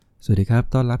สวัสดีครับ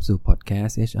ต้อนรับสู่พอดแคส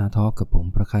ต์ HR Talk กับผม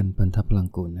ประคันต์ ปันทพลัง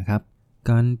กุลนะครับ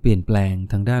การเปลี่ยนแปลง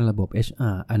ทางด้านระบบ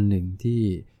HR อันหนึ่งที่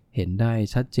เห็นได้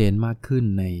ชัดเจนมากขึ้น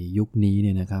ในยุคนี้เ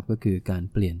นี่ยนะครับก็คือการ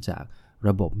เปลี่ยนจากร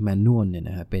ะบบแมนนวลเนี่ย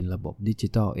นะฮะเป็นระบบดิจิ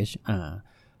ทัล HR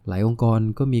หลายองค์กร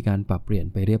ก็มีการปรับเปลี่ยน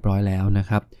ไปเรียบร้อยแล้วนะ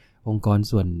ครับองค์กร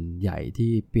ส่วนใหญ่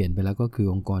ที่เปลี่ยนไปแล้วก็คือ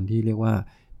องค์กรที่เรียกว่า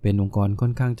เป็นองค์กรค่อ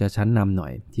นข้างจะชั้นนำหน่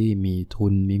อยที่มีทุ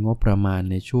นมีงบประมาณ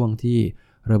ในช่วงที่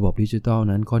ระบบดิจิทัล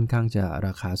นั้นค่อนข้างจะร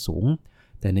าคาสูง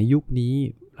แต่ในยุคนี้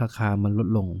ราคามันลด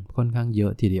ลงค่อนข้างเยอ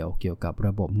ะทีเดียวเกี่ยวกับร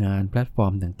ะบบงานแพลตฟอ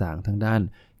ร์มต่างๆทั้งด้าน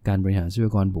การบริหารทรัพย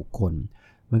ากรบุคคล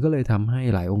มันก็เลยทำให้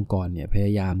หลายองค์กรเนี่ยพย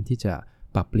ายามที่จะ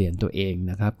ปรับเปลี่ยนตัวเอง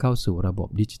นะครับเข้าสู่ระบบ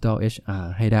ดิจิทัล HR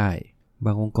ให้ได้บ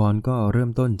างองค์กรก็เริ่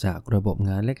มต้นจากระบบง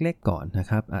านเล็กๆก่อนนะ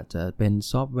ครับอาจจะเป็น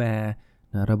ซอฟต์แวร์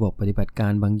ระบบปฏิบัติกา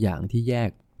รบางอย่างที่แยก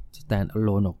stand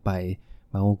alone ออกไป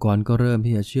บางองค์กรก็เริ่ม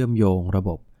ที่จะเชื่อมโยงระ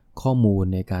บบข้อมูล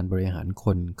ในการบริหารค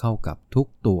นเข้ากับทุก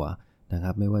ตัวนะค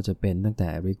รับไม่ว่าจะเป็นตั้งแต่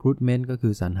recruitment ก็คื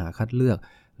อสรรหาคัดเลือก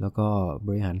แล้วก็บ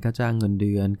ริหารค่าจ้างเงินเ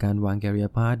ดือนการวาง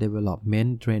career path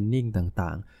development training ต่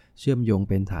างๆเชื่อมโยง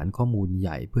เป็นฐานข้อมูลให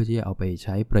ญ่เพื่อที่จะเอาไปใ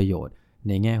ช้ประโยชน์ใ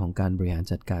นแง่ของการบริหาร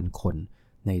จัดการคน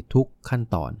ในทุกขั้น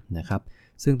ตอนนะครับ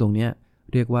ซึ่งตรงนี้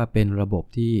เรียกว่าเป็นระบบ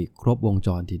ที่ครบวงจ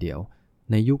รทีเดียว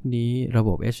ในยุคนี้ระบ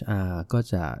บ HR ก็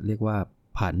จะเรียกว่า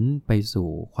ผันไปสู่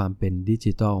ความเป็นดิ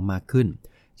จิทัลมากขึ้น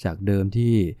จากเดิม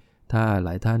ที่ถ้าหล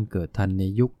ายท่านเกิดทันใน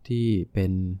ยุคที่เป็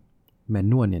นแมน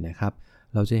นวลเนี่ยนะครับ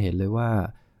เราจะเห็นเลยว่า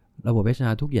ระบบ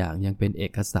HR ทุกอย่างยังเป็นเอ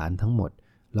กสารทั้งหมด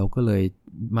เราก็เลย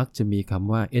มักจะมีค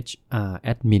ำว่า HR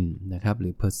admin นะครับหรื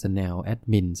อ personnel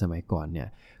admin สมัยก่อนเนี่ย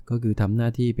ก็คือทำหน้า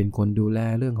ที่เป็นคนดูแล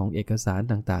เรื่องของเอกสาร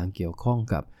ต่างๆเกี่ยวข้อง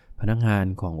กับพนักงาน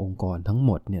ขององค์กรทั้งห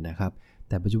มดเนี่ยนะครับแ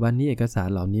ต่ปัจจุบันนี้เอกสาร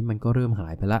เหล่านี้มันก็เริ่มหา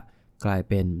ยไปละกลาย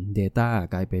เป็น data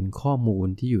กลายเป็นข้อมูล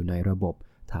ที่อยู่ในระบบ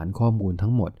ฐานข้อมูล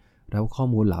ทั้งหมดแล้วข้อ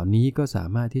มูลเหล่านี้ก็สา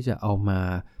มารถที่จะเอามา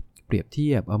เปรียบเที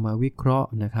ยบเอามาวิเคราะห์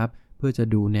นะครับเพื่อจะ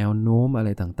ดูแนวโน้มอะไร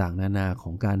ต่างๆนานาข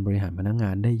องการบริหารพนักงา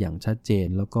นได้อย่างชัดเจน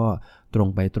แล้วก็ตรง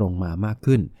ไปตรงมามาก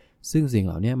ขึ้นซึ่งสิ่งเ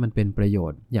หล่านี้มันเป็นประโย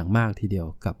ชน์อย่างมากทีเดียว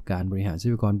กับการบริหารทรั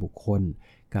พยากรบุคคล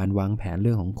การวางแผนเ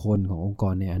รื่องของคนขององค์ก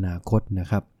รในอนาคตนะ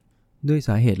ครับด้วยส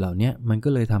าเหตุเหล่านี้มันก็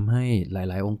เลยทำให้ห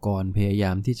ลายๆองค์กรพยาย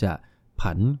ามที่จะ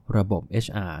ผันระบบ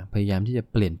HR พยายามที่จะ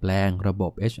เปลี่ยนแปลงระบ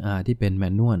บ HR ที่เป็นแม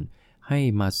นนวลให้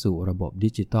มาสู่ระบบดิ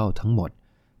จิทัลทั้งหมด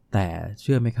แต่เ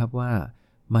ชื่อไหมครับว่า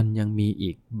มันยังมี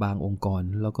อีกบางองค์กร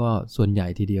แล้วก็ส่วนใหญ่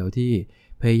ทีเดียวที่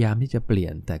พยายามที่จะเปลี่ย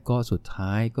นแต่ก็สุดท้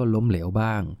ายก็ล้มเหลว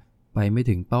บ้างไปไม่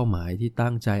ถึงเป้าหมายที่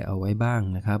ตั้งใจเอาไว้บ้าง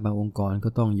นะครับบางองค์กรก็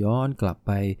ต้องย้อนกลับไ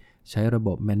ปใช้ระบ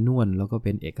บแมนนวลแล้วก็เ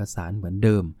ป็นเอกสารเหมือนเ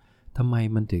ดิมทำไม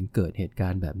มันถึงเกิดเหตุกา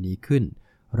รณ์แบบนี้ขึ้น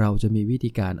เราจะมีวิ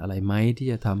ธีการอะไรไหมที่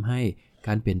จะทำให้ก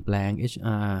ารเปลี่ยนแปลง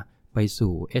HR ไป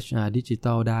สู่ HR ดิจิ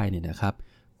ทัลได้เนี่ยนะครับ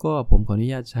ก็ผมขออนุ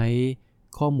ญาตใช้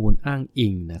ข้อมูลอ้างอิ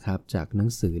งนะครับจากหนั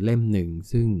งสือเล่มหนึ่ง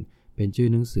ซึ่งเป็นชื่อ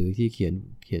หนังสือที่เขี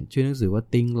ยนชื่อหนังสือว่า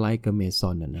Think Like a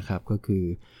Mason นะครับก็คือ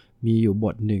มีอยู่บ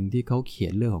ทหนึ่งที่เขาเขีย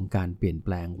นเรื่องของการเปลี่ยนแป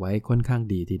ลงไว้ค่อนข้าง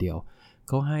ดีทีเดียวเ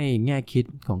ขาให้แง่คิด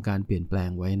ของการเปลี่ยนแปลง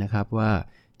ไว้นะครับว่า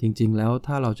จริงๆแล้ว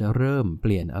ถ้าเราจะเริ่มเป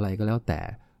ลี่ยนอะไรก็แล้วแต่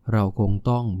เราคง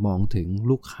ต้องมองถึง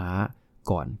ลูกค้า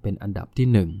ก่อนเป็นอันดับที่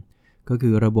1ก็คื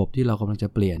อระบบที่เรากำลังจะ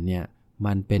เปลี่ยนเนี่ย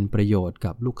มันเป็นประโยชน์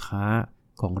กับลูกค้า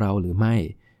ของเราหรือไม่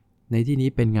ในที่นี้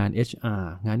เป็นงาน HR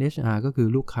งาน HR ก็คือ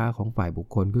ลูกค้าของฝ่ายบุค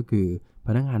คลก็คือพ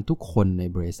นักงานทุกคนใน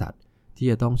บริษัทที่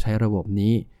จะต้องใช้ระบบ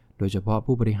นี้โดยเฉพาะ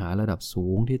ผู้บริหารระดับสู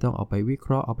งที่ต้องเอาไปวิเค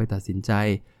ราะห์เอาไปตัดสินใจ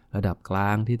ระดับกล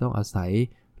างที่ต้องอาศัย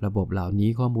ระบบเหล่านี้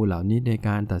ข้อมูลเหล่านี้ในก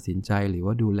ารตัดสินใจหรือ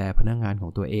ว่าดูแลพนักงานขอ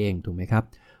งตัวเองถูกไหมครับ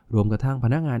รวมกระทั่งพ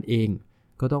นักงานเอง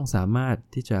ก็ต้องสามารถ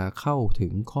ที่จะเข้าถึ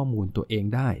งข้อมูลตัวเอง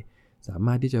ได้สาม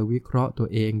ารถที่จะวิเคราะห์ตัว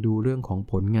เองดูเรื่องของ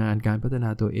ผลงานการพัฒนา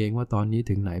ตัวเองว่าตอนนี้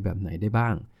ถึงไหนแบบไหนได้บ้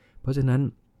างเพราะฉะนั้น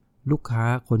ลูกค้า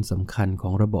คนสำคัญขอ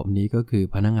งระบบนี้ก็คือ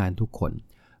พนักงานทุกคน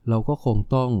เราก็คง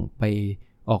ต้องไป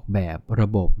ออกแบบระ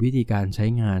บบวิธีการใช้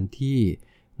งานที่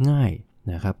ง่าย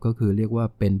นะครับก็คือเรียกว่า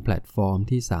เป็นแพลตฟอร์ม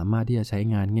ที่สามารถที่จะใช้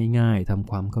งานง่ายๆทำ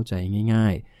ความเข้าใจง่า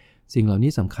ยๆสิ่งเหล่า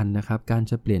นี้สำคัญนะครับการ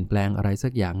จะเปลี่ยนแปลงอะไรสั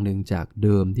กอย่างหนึ่งจากเ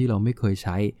ดิมที่เราไม่เคยใ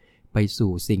ช้ไป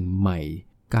สู่สิ่งใหม่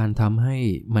การทำให้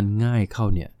มันง่ายเข้า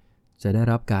เนี่ยจะได้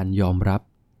รับการยอมรับ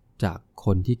จากค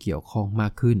นที่เกี่ยวข้องมา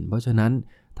กขึ้นเพราะฉะนั้น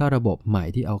ถ้าระบบใหม่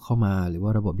ที่เอาเข้ามาหรือว่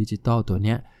าระบบดิจิตอลตัวเ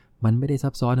นี้ยมันไม่ได้ซั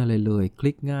บซ้อนอะไรเลยค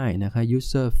ลิกง่ายนะคะ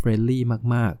user friendly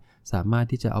มากๆสามารถ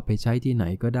ที่จะเอาไปใช้ที่ไหน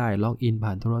ก็ได้ล็อกอิน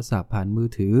ผ่านโทรศัพท์ผ่านมือ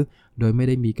ถือโดยไม่ไ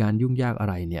ด้มีการยุ่งยากอะ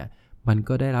ไรเนี่ยมัน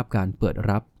ก็ได้รับการเปิด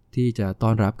รับที่จะต้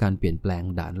อนรับการเปลี่ยนแปลง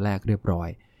ด่านแรกเรียบร้อย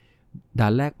ด่า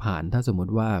นแรกผ่านถ้าสมม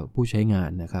ติว่าผู้ใช้งาน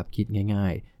นะครับคิดง่า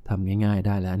ยๆทำง่ายๆไ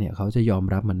ด้แล้วเนี่ยเขาจะยอม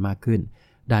รับมันมากขึ้น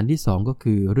ด่านที่2ก็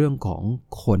คือเรื่องของ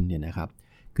คนเนี่ยนะครับ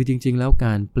คือจริงๆแล้วก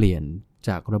ารเปลี่ยนจ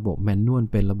ากระบบแมนนวล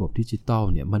เป็นระบบดิจิตอล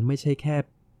เนี่ยมันไม่ใช่แค่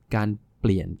การเป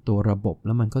ลี่ยนตัวระบบแ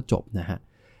ล้วมันก็จบนะฮะ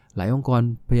หลายองค์กร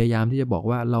พยายามที่จะบอก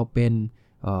ว่าเราเป็น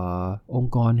อง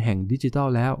ค์กรแห่งดิจิทัล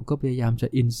แล้วก็พยายามจะ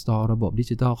install ระบบดิ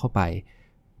จิทัลเข้าไป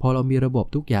พอเรามีระบบ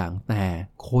ทุกอย่างแต่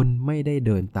คนไม่ได้เ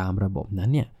ดินตามระบบนั้น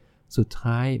เนี่ยสุด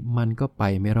ท้ายมันก็ไป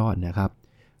ไม่รอดนะครับ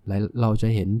เราจะ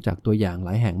เห็นจากตัวอย่างหล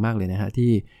ายแห่งมากเลยนะฮะ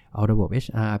ที่เอาระบบ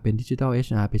HR เป็นดิจิทัล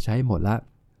HR ไปใช้หมด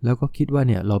แล้วก็คิดว่า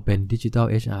เนี่ยเราเป็นดิจิทัล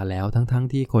HR แล้วทั้ง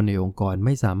ที่คนในองค์กรไ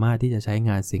ม่สามารถที่จะใช้ง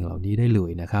านสิ่งเหล่านี้ได้เลย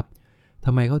นะครับท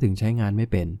ำไมเขาถึงใช้งานไม่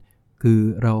เป็นคือ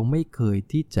เราไม่เคย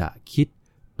ที่จะคิด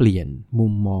เปลี่ยนมุ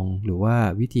มมองหรือว่า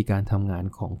วิธีการทำงาน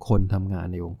ของคนทำงาน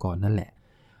ในองค์กรนั่นแหละ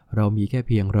เรามีแค่เ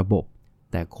พียงระบบ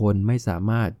แต่คนไม่สา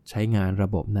มารถใช้งานระ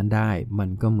บบนั้นได้มัน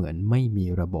ก็เหมือนไม่มี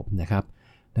ระบบนะครับ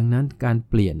ดังนั้นการ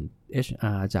เปลี่ยน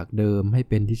HR จากเดิมให้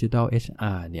เป็น Digital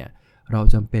HR เนี่ยเรา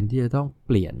จำเป็นที่จะต้องเ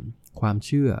ปลี่ยนความเ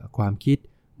ชื่อความคิด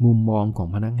มุมมองของ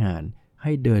พนักงานใ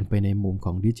ห้เดินไปในมุมข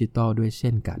องดิจิทัลด้วยเ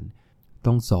ช่นกัน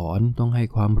ต้องสอนต้องให้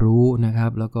ความรู้นะครั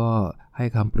บแล้วก็ให้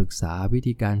คำปรึกษาวิ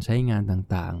ธีการใช้งาน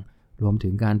ต่างๆรวมถึ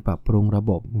งการปรับปรุงระ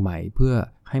บบใหม่เพื่อ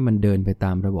ให้มันเดินไปต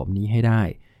ามระบบนี้ให้ได้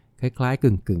คล้ายๆ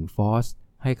กึ่งฟอร์ส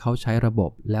ให้เขาใช้ระบ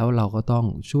บแล้วเราก็ต้อง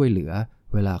ช่วยเหลือ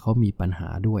เวลาเขามีปัญหา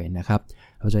ด้วยนะครับ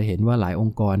เราจะเห็นว่าหลายอง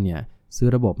ค์กรเนี่ยซื้อ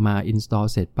ระบบมา install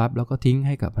เสร็จปั๊บแล้วก็ทิ้งใ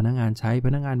ห้กับพนักงานใช้พ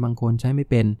นักงานบางคนใช้ไม่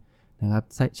เป็นนะครับ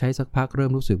ใช้สักพักเริ่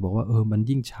มรู้สึกบอกว่ามัน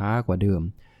ยิ่งช้ากว่าเดิม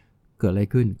เกิดอะไร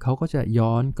ขึ้นเขาก็จะย้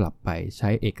อนกลับไปใช้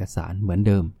เอกสารเหมือนเ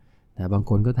ดิมแต่บาง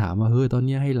คนก็ถามว่าตอน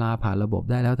นี้ให้ลาผ่านระบบ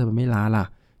ได้แล้วทำไมไม่ลาล่ะ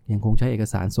ยังคงใช้เอก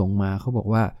สารส่งมาเขาบอก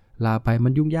ว่าลาไปมั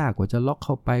นยุ่งยากกว่าจะล็อกเ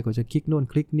ข้าไปกว่าจะคลิกโน่น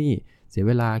คลิกนี่เสียเ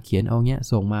วลาเขียนเอาเงี้ย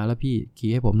ส่งมาแล้วพี่คี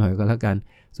ย์ให้ผมหน่อยก็แล้วกัน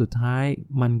สุดท้าย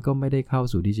มันก็ไม่ได้เข้า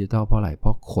สู่ดิจิทัลเพราะอะไรเพร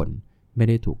าะคนไม่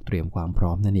ได้ถูกเตรียมความพร้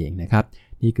อมนั่นเองนะครับ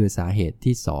นี่คือสาเหตุ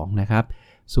ที่2นะครับ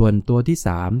ส่วนตัวที่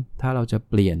3ถ้าเราจะ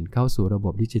เปลี่ยนเข้าสู่ระบ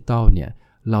บดิจิทัลเนี่ย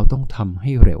เราต้องทำใ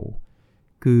ห้เร็ว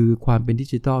คือความเป็นดิ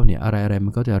จิทัลเนี่ยอะไรๆมั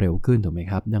นก็จะเร็วขึ้นถูกไหม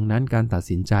ครับดังนั้นการตัด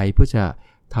สินใจเพื่อจะ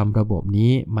ทำระบบ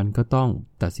นี้มันก็ต้อง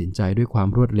ตัดสินใจด้วยความ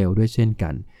รวดเร็วด้วยเช่นกั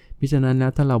นเพราะฉะนั้นน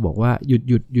ะถ้าเราบอกว่าห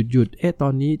ยุดตอ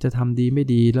นนี้จะทำดีไม่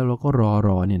ดีแล้วเราก็ร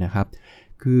อเนี่ยนะครับ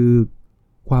คือ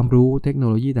ความรู้เทคโน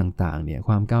โลยีต่างๆเนี่ยค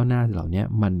วามก้าวหน้าเหล่านี้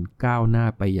มันก้าวหน้า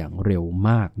ไปอย่างเร็วม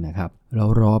ากนะครับเรา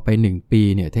รอไป1ปี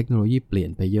เนี่ยเทคโนโลยีเปลี่ยน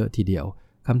ไปเยอะทีเดียว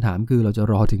คำถามคือเราจะ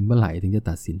รอถึงเมื่อไหร่ถึงจะ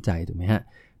ตัดสินใจถูกไหมฮะ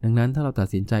ดังนั้นถ้าเราตัด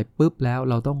สินใจปุ๊บแล้ว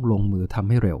เราต้องลงมือทำ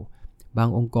ให้เร็วบาง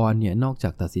องค์กรเนี่ยนอกจา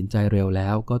กตัดสินใจเร็วแล้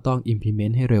วก็ต้อง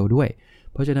implement ให้เร็วด้วย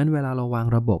เพราะฉะนั้นเวลาเราวาง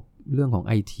ระบบเรื่องของ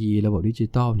IT ระบบดิจิ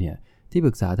ทัลเนี่ยที่ป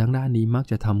รึกษาทางด้านนี้มัก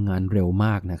จะทำงานเร็วม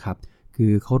ากนะครับคื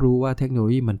อเขารู้ว่าเทคโนโล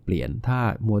ยีมันเปลี่ยนถ้า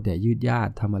มัวแต่ยืดยาด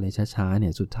ทำอะไรช้าๆเนี่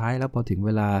ยสุดท้ายแล้วพอถึงเว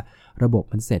ลาระบบ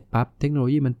มันเสร็จปั๊บเทคโนโล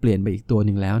ยีมันเปลี่ยนไปอีกตัวห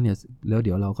นึ่งแล้วเนี่ยแล้วเ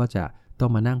ดี๋ยวเราก็จะต้อ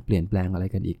งมานั่งเปลี่ยนแปลงอะไร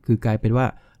กันอีกคือกลายเป็นว่า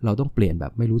เราต้องเปลี่ยนแบ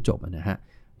บไม่รู้จบนะฮะ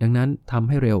ดังนั้นทำใ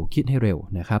ห้เร็วคิดให้เร็ว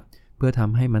นะครับเพื่อท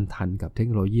ำให้มันทันกับเทค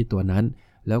โนโลยีตัวนั้น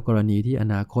แล้วกรณีที่อ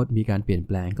นาคตมีการเปลี่ยนแ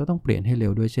ปลงก็ต้องเปลี่ยนให้เร็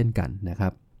วด้วยเช่นกันนะครั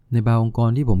บในบางองค์กร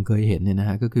ที่ผมเคยเห็นเนี่ยนะ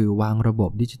ฮะก็คือวางระบบ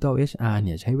Digital HR เ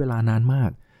นี่ยใช้เวลานานมา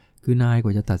กคือนายก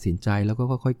ว่าจะตัดสินใจแล้วก็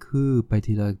ค่อยๆคืบไป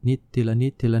ทีละนิด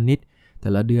แต่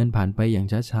ละเดือนผ่านไปอย่าง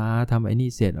ช้าๆทำไอ้นี่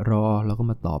เสร็จรอแล้วก็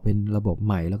มาต่อเป็นระบบใ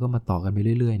หม่แล้วก็มาต่อกันไป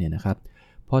เรื่อยๆเนี่ยนะครับ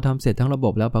พอทำเสร็จทั้งระบ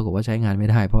บแล้วปรากฏว่าใช้งานไม่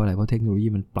ได้เพราะอะไรเพราะเทคโนโลยี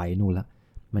มันไปนู่นละ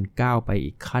มันก้าวไป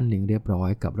อีกขั้นหนึ่งเรียบร้อย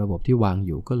กับระบบที่วางอ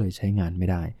ยู่ก็เลยใช้งานไม่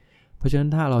ได้เพราะฉะนั้น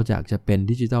ถ้าเราอยากจะเป็น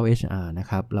Digital HR นะ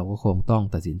ครับเราก็คงต้อง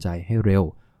ตัดสินใจให้เร็ว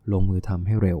ลงมือทำใ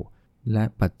ห้เร็วและ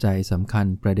ปัจจัยสำคัญ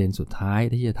ประเด็นสุดท้าย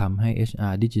ที่จะทำให้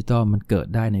HR Digital มันเกิด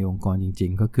ได้ในองค์กรจริ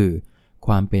งๆก็คือค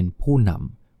วามเป็นผู้น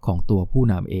ำของตัวผู้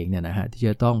นำเองเนี่ยนะฮะที่จ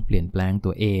ะต้องเปลี่ยนแปลง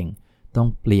ตัวเองต้อง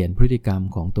เปลี่ยนพฤติกรรม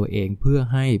ของตัวเองเพื่อ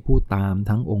ให้ผู้ตาม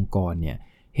ทั้งองค์กรเนี่ย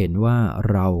เห็นว่า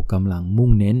เรากำลังมุ่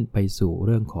งเน้นไปสู่เ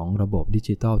รื่องของระบบดิ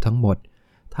จิทัลทั้งหมด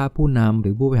ถ้าผู้นำห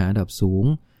รือผู้บริหารระดับสูง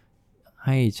ใ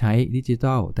ห้ใช้ดิจิ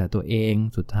ทัลแต่ตัวเอง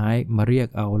สุดท้ายมาเรียก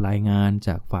เอารายงานจ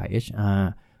ากฝ่าย HR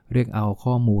เรียกเอา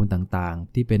ข้อมูลต่าง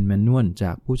ๆที่เป็นแมนนวลจ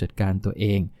ากผู้จัดการตัวเอ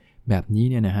งแบบนี้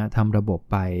เนี่ยนะฮะทำระบบ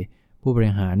ไปผู้บ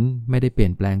ริหารไม่ได้เปลี่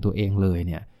ยนแปลงตัวเองเลยเ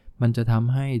นี่ยมันจะท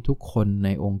ำให้ทุกคนใน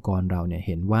องค์กรเราเนี่ยเ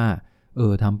ห็นว่า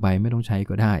ทำไปไม่ต้องใช้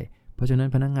ก็ได้เพราะฉะนั้น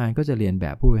พนักงานก็จะเรียนแบ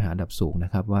บผู้บริหารระดับสูงน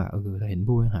ะครับว่าถ้าเห็น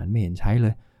ผู้บริหารไม่เห็นใช้เล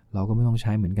ยเราก็ไม่ต้องใ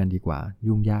ช้เหมือนกันดีกว่า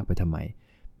ยุ่งยากไปทำไม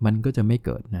มันก็จะไม่เ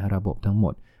กิดนะระบบทั้งหม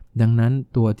ดดังนั้น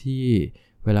ตัวที่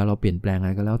เวลาเราเปลี่ยนแปลงอะไ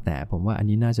รก็แล้วแต่ผมว่าอัน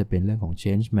นี้น่าจะเป็นเรื่องของ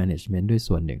change management ด้วย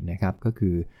ส่วนหนึ่งนะครับก็คื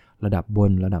อระดับบ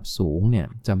นระดับสูงเนี่ย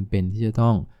จำเป็นที่จะต้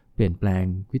องเปลี่ยนแปลง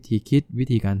วิธีคิดวิ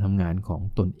ธีการทำงานของ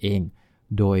ตนเอง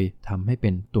โดยทำให้เป็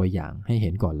นตัวอย่างให้เ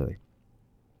ห็นก่อนเลย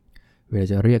เวลา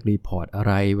จะเรียกรีพอร์ตอะไ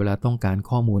รเวลาต้องการ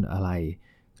ข้อมูลอะไร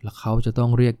แล้วเขาจะต้อ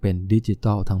งเรียกเป็นดิจิ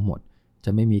ทัลทั้งหมดจ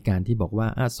ะไม่มีการที่บอกว่า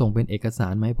ส่งเป็นเอกสา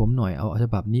รมาให้ผมหน่อยเอาฉ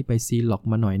บับนี้ไปซีล็อก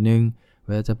มาหน่อยนึง เว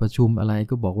ลาจะประชุมอะไร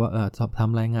ก็บอกว่าท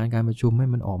ำรายงานการประชุมให้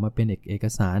มันออกมาเป็นเอก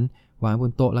สารวางบ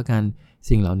นโต๊ะแล้วกัน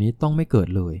สิ่งเหล่านี้ต้องไม่เกิด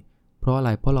เลยเพราะอะไร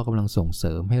เพราะเรากำลังส่งเส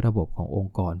ริมให้ระบบขององ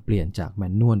ค์กรเปลี่ยนจากแม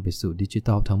นนวลไปสู่ดิจิ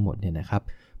ทัลทั้งหมดเนี่ยนะครับ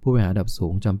ผู้บริหารระดับสู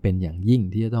งจำเป็นอย่างยิ่ง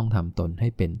ที่จะต้องทำตนให้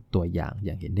เป็นตัวอย่าง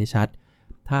เห็นได้ชัด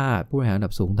ถ้าผู้บริหารระ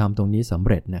ดับสูงทำตรงนี้สำ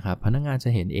เร็จนะครับพนักงานจะ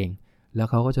เห็นเองแล้ว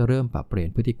เขาก็จะเริ่มปรับเปลี่ยน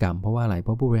พฤติกรรมเพราะว่าอะไรเพร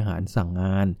าะผู้บริหารสั่งง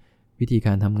านวิธีก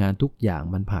ารทำงานทุกอย่าง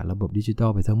มันผ่านระบบดิจิทัล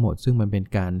ไปทั้งหมดซึ่งมันเป็น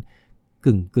การ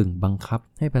กึ่งบังคับ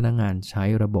ให้พนักงานใช้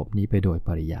ระบบนี้ไปโดยป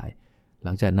ริยายห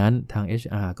ลังจากนั้นทาง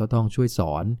HR ก็ต้องช่วยส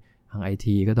อนทาง IT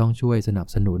ก็ต้องช่วยสนับ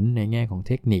สนุนในแง่ของเ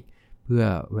ทคนิคเพื่อ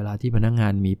เวลาที่พนักงา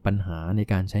นมีปัญหาใน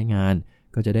การใช้งาน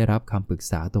ก็จะได้รับคำปรึก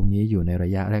ษาตรงนี้อยู่ในระ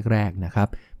ยะแรกๆนะครับ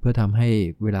เพื่อทำให้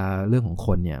เวลาเรื่องของค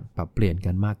นเนี่ยปรับเปลี่ยน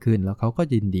กันมากขึ้นแล้วเขาก็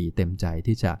ยินดีเต็มใจ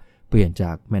ที่จะเปลี่ยนจ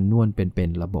ากแมนนวลเป็น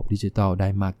ระบบดิจิทัลได้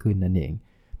มากขึ้นนั่นเอง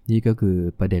นี่ก็คือ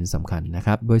ประเด็นสำคัญนะค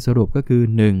รับโดยสรุปก็คือ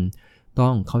 1. ต้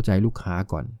องเข้าใจลูกค้า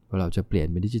ก่อนว่าเราจะเปลี่ยน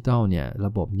เป็นดิจิทัลเนี่ยร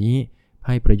ะบบนี้ใ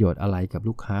ห้ประโยชน์อะไรกับ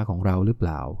ลูกค้าของเราหรือเป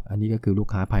ล่าอันนี้ก็คือลูก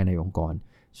ค้าภายในองค์กร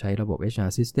ใช้ระบบ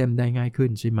HR System ได้ง่ายขึ้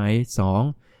นใช่ไหม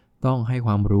 2. ต้องให้ค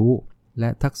วามรู้และ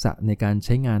ทักษะในการใ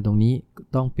ช้งานตรงนี้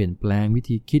ต้องเปลี่ยนแปลงวิ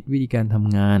ธีคิดวิธีการท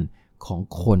ำงานของ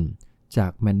คนจา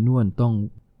กแมนนวลต้อง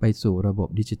ไปสู่ระบบ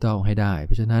ดิจิทัลให้ได้เพ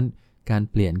ราะฉะนั้นการ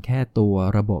เปลี่ยนแค่ตัว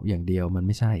ระบบอย่างเดียวมันไ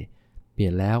ม่ใช่เปลี่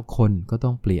ยนแล้วคนก็ต้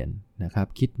องเปลี่ยนนะครับ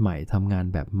คิดใหม่ทำงาน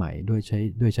แบบใหม่ด้วย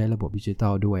ใช้ระบบดิจิทั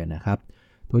ลด้วยนะครับ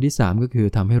ตัวที่3ก็คือ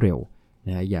ทำให้เร็วน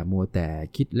ะอย่ามัวแต่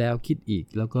คิดแล้วคิดอีก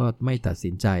แล้วก็ไม่ตัด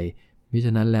สินใจมิฉ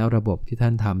ะนั้นแล้วระบบที่ท่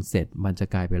านทำเสร็จมันจะ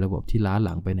กลายเป็นระบบที่ล้าห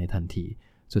ลังไปในทันที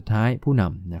สุดท้ายผู้น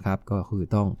ำนะครับก็คือ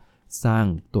ต้องสร้าง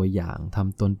ตัวอย่างท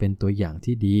ำตนเป็นตัวอย่าง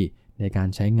ที่ดีในการ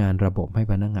ใช้งานระบบให้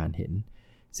พนักงานเห็น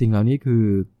สิ่งเหล่านี้คือ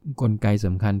กลไกส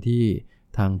ำคัญที่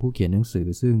ทางผู้เขียนหนังสือ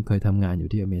ซึ่งเคยทำงานอยู่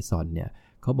ที่ Amazon เนี่ย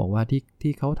เขาบอกว่า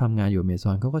ที่เขาทำงานอยู่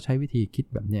Amazon เขาก็ใช้วิธีคิด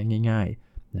แบบนี้ง่าย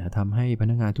ๆนะทำให้พ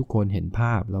นักงานทุกคนเห็นภ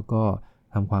าพแล้วก็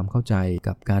ทำความเข้าใจ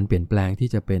กับการเปลี่ยนแปลงที่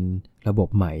จะเป็นระบบ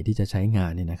ใหม่ที่จะใช้งา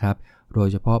นเนี่ยนะครับโดย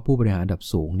เฉพาะผู้บริหารระดับ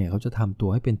สูงเนี่ยเขาจะทำตัว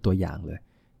ให้เป็นตัวอย่างเลย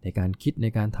ในการคิดใน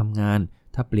การทำงาน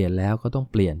ถ้าเปลี่ยนแล้วก็ต้อง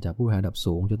เปลี่ยนจากผู้บริหารระดับ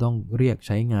สูงจะต้องเรียกใ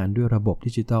ช้งานด้วยระบบ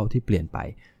ดิจิทัลที่เปลี่ยนไป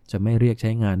จะไม่เรียกใ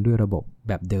ช้งานด้วยระบบแ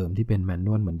บบเดิมที่เป็นแมนน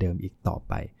วลเหมือนเดิมอีกต่อ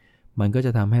ไปมันก็จ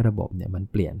ะทำให้ระบบเนี่ยมัน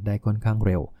เปลี่ยนได้ค่อนข้างเ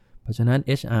ร็วเพราะฉะนั้น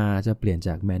HR จะเปลี่ยนจ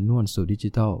ากแมนนวลสู่ดิจิ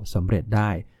ทัลสำเร็จได้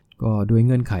ก็ด้วยเ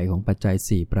งื่อนไขของปัจจัย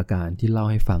4ประการที่เล่า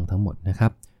ให้ฟังทั้งหมดนะครั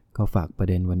บก็ฝากประ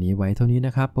เด็นวันนี้ไว้เท่านี้น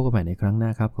ะครับพบกันใหม่ในครั้งหน้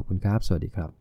าครับขอบคุณครับสวัสดีครับ